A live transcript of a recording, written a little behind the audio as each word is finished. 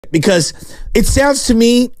because it sounds to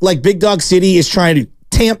me like Big Dog City is trying to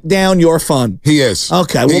tamp down your fun. He is.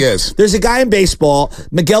 Okay. Well, he is. There's a guy in baseball,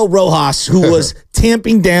 Miguel Rojas, who was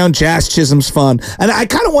tamping down Jazz Chisholm's fun. And I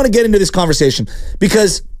kind of want to get into this conversation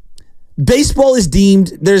because baseball is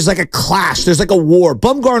deemed, there's like a clash, there's like a war.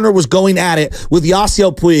 Bumgarner was going at it with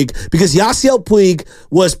Yasiel Puig because Yasiel Puig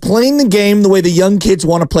was playing the game the way the young kids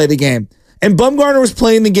want to play the game. And Bumgarner was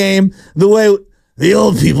playing the game the way the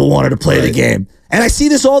old people wanted to play the game. And I see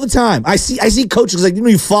this all the time. I see coaches, like,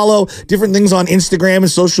 you follow different things on Instagram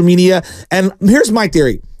and social media. And here's my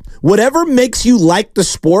theory. Whatever makes you like the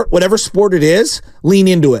sport, whatever sport it is, lean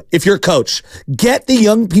into it. If you're a coach, get the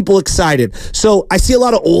young people excited. So I see a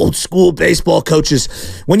lot of old school baseball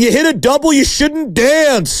coaches. When you hit a double, you shouldn't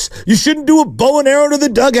dance. You shouldn't do a bow and arrow to the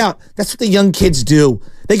dugout. That's what the young kids do.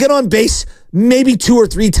 They get on base maybe 2 or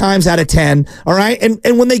 3 times out of 10, all right?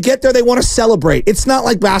 And when they get there, they want to celebrate. It's not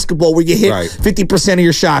like basketball where you hit 50% of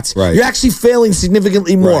your shots. You're actually failing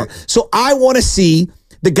significantly more. So I want to see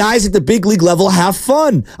the guys at the big league level have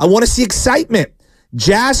fun. I want to see excitement.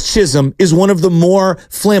 Jazz Chisholm is one of the more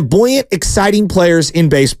flamboyant, exciting players in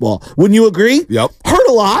baseball. Wouldn't you agree? Yep. Hurt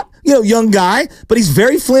a lot, young guy, but he's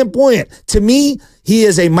very flamboyant. To me, he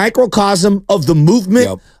is a microcosm of the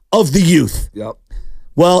movement of the youth.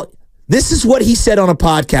 Well, this is what he said on a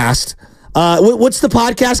podcast. What's the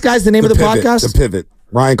podcast, guys? The name of the podcast? The Pivot.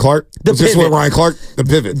 Ryan Clark? The Pivot. This what Ryan Clark? The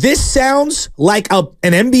Pivot. This sounds like an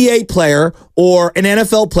NBA player or an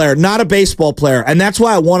NFL player, not a baseball player. And that's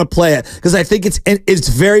why I want to play it, because I think it's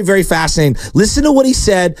very, very fascinating. Listen to what he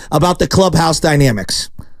said about the clubhouse dynamics.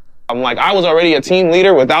 I'm like, I was already a team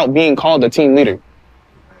leader without being called a team leader.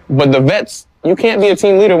 But the vets, you can't be a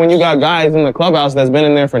team leader when you got guys in the clubhouse that's been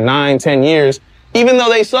in there for 9, 10 years. Even though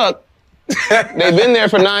they suck, they've been there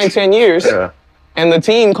for 9, 10 years. And the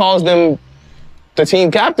team calls them the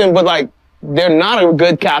team captain, but like, they're not a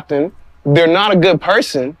good captain. They're not a good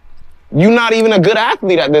person. You're not even a good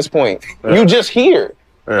athlete at this point. You just here.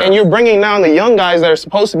 And you're bringing down the young guys that are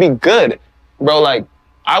supposed to be good. Bro, like,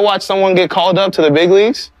 I watched someone get called up to the big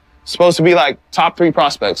leagues, supposed to be like top 3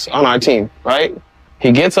 prospects on our team, right?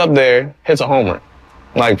 He gets up there, hits a homer.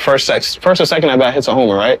 Like first or second at bat, hits a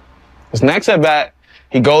homer, right? His next at bat,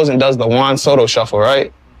 he goes and does the Juan Soto shuffle,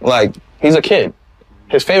 right? Like, he's a kid.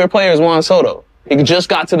 His favorite player is Juan Soto. He just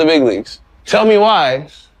got to the big leagues. Tell me why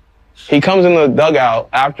he comes in the dugout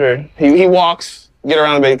after, he walks, get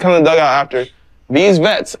around the base, comes in the dugout after these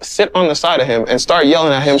vets sit on the side of him and start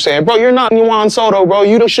yelling at him saying, bro, you're not Juan Soto, bro.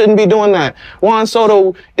 You shouldn't be doing that. Juan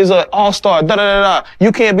Soto is an all-star, da-da-da-da.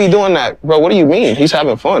 You can't be doing that. Bro, what do you mean? He's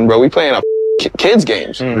having fun, bro. We playing kids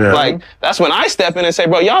games. Like, that's when I step in and say,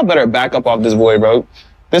 bro, y'all better back up off this boy, bro.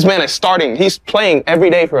 This man is starting. He's playing every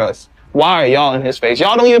day for us. Why are y'all in his face?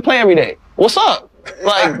 Y'all don't even play every day. What's up?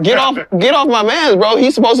 Like, get off my man, bro.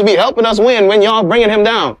 He's supposed to be helping us win when y'all bringing him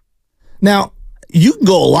down. Now, you can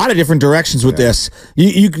go a lot of different directions with this.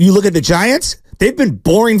 You look at the Giants. They've been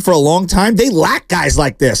boring for a long time. They lack guys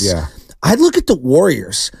like this. I look at the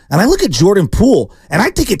Warriors, and I look at Jordan Poole, and I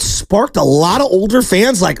think it sparked a lot of older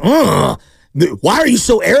fans like, why are you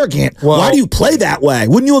so arrogant? Well, why do you play that way?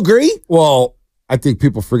 Wouldn't you agree? Well, I think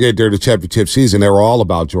people forget during the championship season, they were all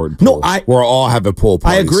about Jordan Poole. We're all having Poole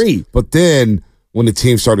parties. I agree. But then when the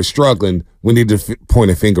team started struggling, we need to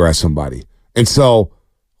point a finger at somebody. And so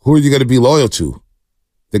who are you going to be loyal to?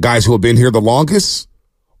 The guys who have been here the longest?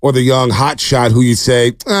 Or the young hot shot who you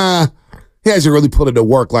say, he hasn't really put it to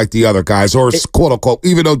work like the other guys, or quote unquote,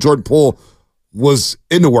 even though Jordan Poole was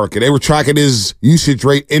in the work and they were tracking his usage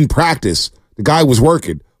rate in practice, the guy was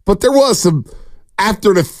working. But there was some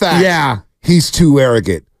after the fact, he's too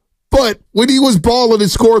arrogant. But when he was balling and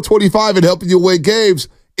scoring 25 and helping you win games,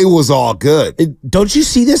 it was all good. Don't you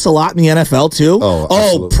see this a lot in the NFL too?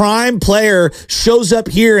 Oh, prime player shows up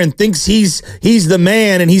here and thinks he's the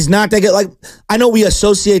man, and he's not that good. Like, I know we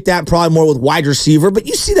associate that probably more with wide receiver, but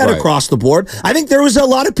you see that across the board. I think there was a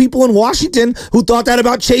lot of people in Washington who thought that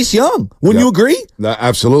about Chase Young. Wouldn't you agree? No,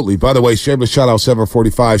 absolutely. By the way, shameless shout out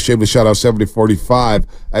 745, shameless shout out 7045.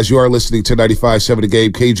 As you are listening to 95.7 The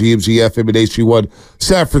Game, KGMZ FM and HG1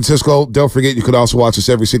 San Francisco. Don't forget, you can also watch us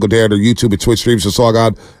every single day on our YouTube and Twitch streams. Just log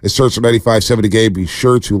on and search for 95.7 The Game. Be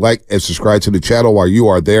sure to like and subscribe to the channel while you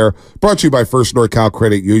are there. Brought to you by First NorCal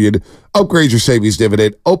Credit Union. Upgrade your savings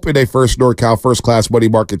dividend. Open a First NorCal first-class money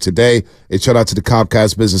market today. And shout out to the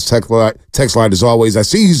Comcast Business text line as always. I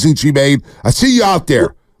see you, Zucci Main. I see you out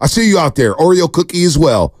there. Oreo cookie as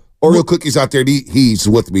well. Oreo cookies out there. He's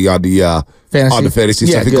with me on the fantasy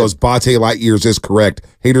stuff. He goes, Bate light years is correct.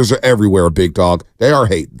 Haters are everywhere, big dog. They are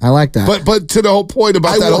hating. I like that. But to the whole point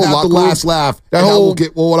about that whole last laugh, that whole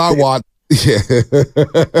get what I want. Yeah.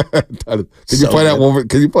 Can you play that one?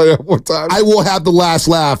 Can you play that one time? I will have the last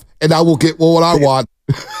laugh, and I will get what I want.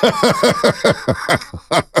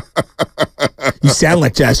 You sound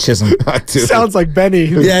like Jazz Chisholm. Sounds like Benny.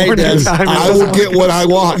 Yeah, he does. I will get what I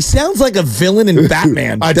want. He sounds like a villain in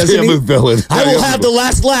Batman. I am a villain. I will have the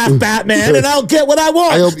last laugh, Batman, and I'll get what I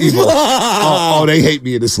want. I am evil. Oh, they hate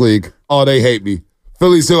me in this league. Oh, they hate me.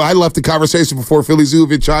 Philly Zoo. I left the conversation before Philly Zoo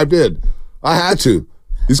even chimed in. I had to.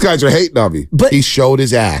 These guys are hating on me. But he showed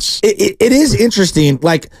his ass. It is interesting.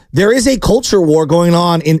 Like, there is a culture war going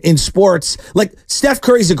on in sports. Like, Steph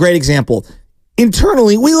Curry's a great example.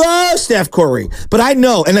 Internally, we love Steph Curry. But I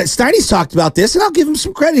know, and Steiny's talked about this, and I'll give him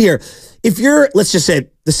some credit here. If you're, let's just say,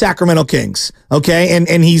 the Sacramento Kings, okay,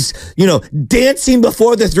 and he's, dancing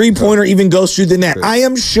before the three-pointer even goes through the net, I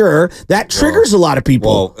am sure that triggers a lot of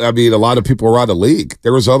people. Well, I mean, a lot of people around the league.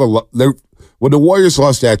 There was when the Warriors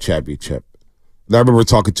lost that championship, and I remember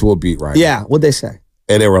talking to a beat writer. Yeah, what'd they say?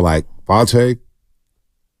 And they were like, Vontae,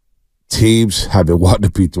 teams have been wanting to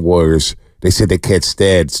beat the Warriors. They said they can't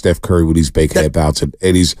stand Steph Curry with these big head bouncing.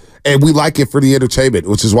 And we like it for the entertainment,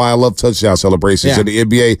 which is why I love touchdown celebrations. And the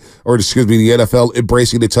NBA, the NFL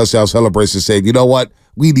embracing the touchdown celebrations, saying, you know what?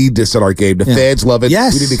 We need this in our game. The fans love it.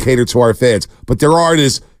 Yes. We need to cater to our fans. But there are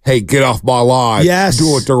this, hey, get off my line. Yes.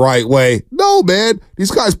 Do it the right way. No, man. These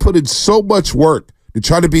guys put in so much work to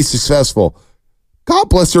try to be successful. God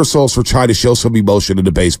bless their souls for trying to show some emotion in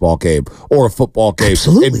a baseball game or a football game.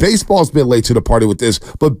 Absolutely. And baseball's been late to the party with this,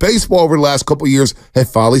 but baseball over the last couple of years have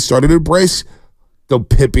finally started to embrace the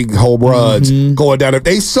pipping home runs going down there.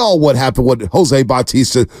 They saw what happened when Jose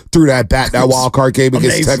Bautista threw that bat in that wild card game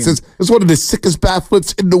against Texas. It's one of the sickest bat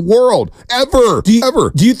flips in the world ever. Do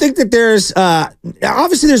you think that there's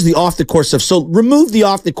obviously there's the off the court stuff? So remove the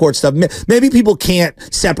off the court stuff. Maybe people can't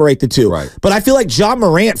separate the two. Right. But I feel like Ja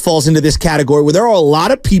Morant falls into this category where there are a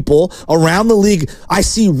lot of people around the league I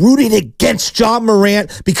see rooting against Ja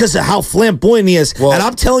Morant because of how flamboyant he is. Well, and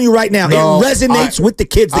I'm telling you right now, it resonates with the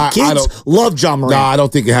kids. The kids love Ja Morant. I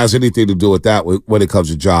don't think it has anything to do with that when it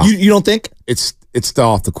comes to Ja. You don't think? It's the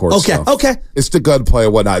off the court stuff. Okay. It's the gunplay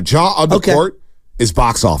and whatnot. Ja on the court is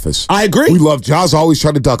box office. I agree. We love Ja's always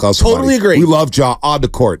trying to duck us. Totally agree. We love Ja on the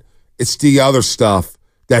court. It's the other stuff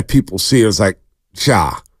that people see is like,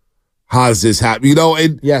 Ja, how does this happen?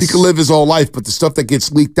 And he can live his own life, but the stuff that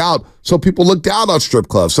gets leaked out, some people look down on strip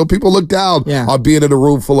clubs. Some people look down on being in a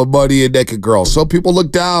room full of money and naked girls. Some people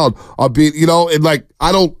look down on being, and like,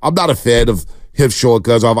 I'm not a fan of him showing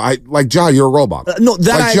guns off. Ja, you're a robot. No,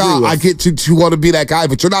 that like, I agree with. I get to want to be that guy,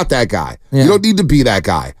 but you're not that guy. You don't need to be that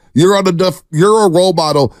guy. You're a role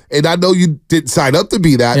model, and I know you didn't sign up to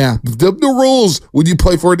be that. Yeah. The rules when you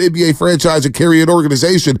play for an NBA franchise and carry an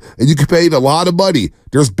organization, and you get paid a lot of money.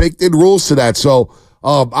 There's baked-in rules to that. So,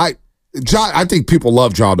 I think people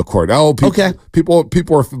love Ja on the court.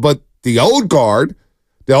 People are, but the old guard.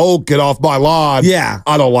 Get off my lawn. Yeah.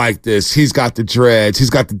 I don't like this. He's got the dreads. He's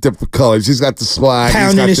got the different colors. He's got the swag.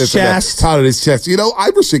 Pounding his chest. Pounding his chest.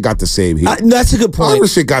 Iverson got the same heat. That's a good point.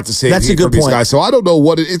 Iverson got the same heat from these guys. So I don't know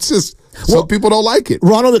what it's just. Some people don't like it.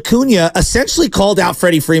 Ronald Acuna essentially called out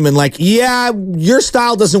Freddie Freeman like, yeah, your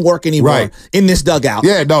style doesn't work anymore in this dugout.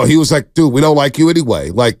 Yeah, no, he was like, dude, we don't like you anyway.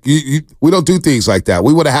 Like, we don't do things like that.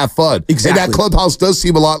 We want to have fun. Exactly. And that clubhouse does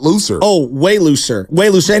seem a lot looser. Oh, way looser. Way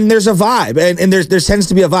looser. And there's a vibe. And there tends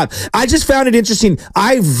to be a vibe. I just found it interesting.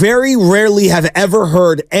 I very rarely have ever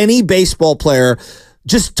heard any baseball player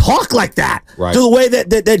just talk like that. Right. To the way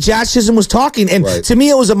that Jazz Chisholm was talking. And to me,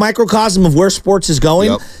 it was a microcosm of where sports is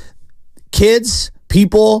going. Yep. Kids,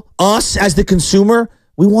 people, us as the consumer,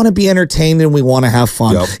 we want to be entertained and we want to have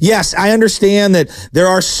fun. Yep. Yes, I understand that there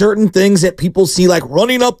are certain things that people see like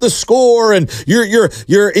running up the score and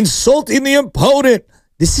you're insulting the opponent.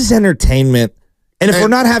 This is entertainment. And if we're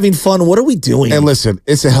not having fun, what are we doing? And listen,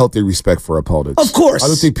 it's a healthy respect for opponents. Of course. I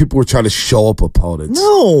don't think people were trying to show up opponents.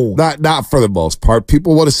 No. Not for the most part.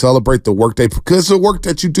 People want to celebrate the work because the work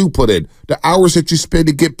that you do put in, the hours that you spend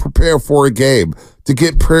to get prepared for a game, to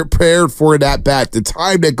get prepared for an at-bat, the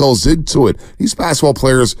time that goes into it. These basketball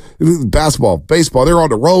players, baseball, they're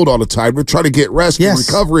on the road all the time. They're trying to get rest and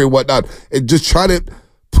recovery and whatnot, and just try to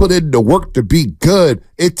put in the work to be good.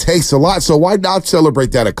 It takes a lot. So why not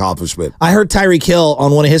celebrate that accomplishment? I heard Tyreek Hill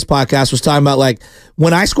on one of his podcasts was talking about like,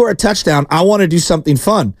 when I score a touchdown, I want to do something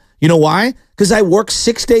fun. You know why? Because I work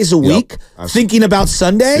 6 days a week thinking about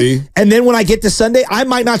Sunday, and then when I get to Sunday, I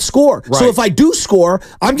might not score. Right. So if I do score,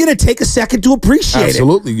 I'm going to take a second to appreciate it.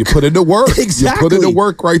 Absolutely. You put in the work. Exactly. You put in the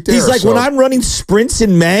work right there. He's like, when I'm running sprints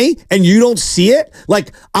in May and you don't see it,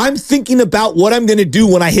 like I'm thinking about what I'm going to do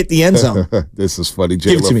when I hit the end zone. This is funny.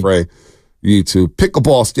 Jay LaFrey. YouTube.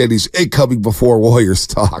 Pickleball standings incoming before Warriors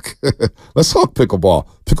talk. Let's talk pickleball.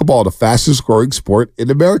 Pickleball, the fastest growing sport in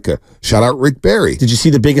America. Shout out Rick Barry. Did you see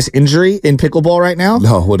the biggest injury in pickleball right now?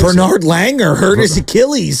 No, what is Bernard Langer hurt his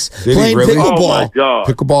Achilles playing really? pickleball. Oh my God.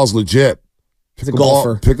 Pickleball's legit. It's a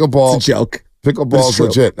golfer. Pickleball. It's a joke. Pickleball's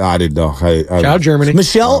legit. I didn't know. Ciao, Germany.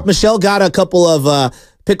 Michelle got a couple of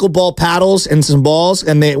pickleball paddles and some balls,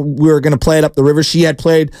 and we were going to play it up the river. She had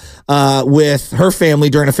played with her family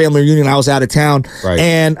during a family reunion. I was out of town, Right.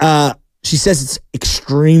 and she says it's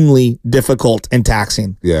extremely difficult and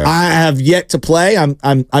taxing. Yeah. I have yet to play.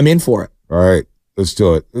 I'm in for it. All right, let's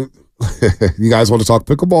do it. You guys want to talk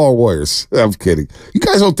pickleball or Warriors? I'm kidding. You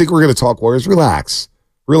guys don't think we're going to talk Warriors?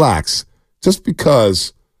 Relax. Just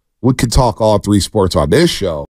because we can talk all three sports on this show.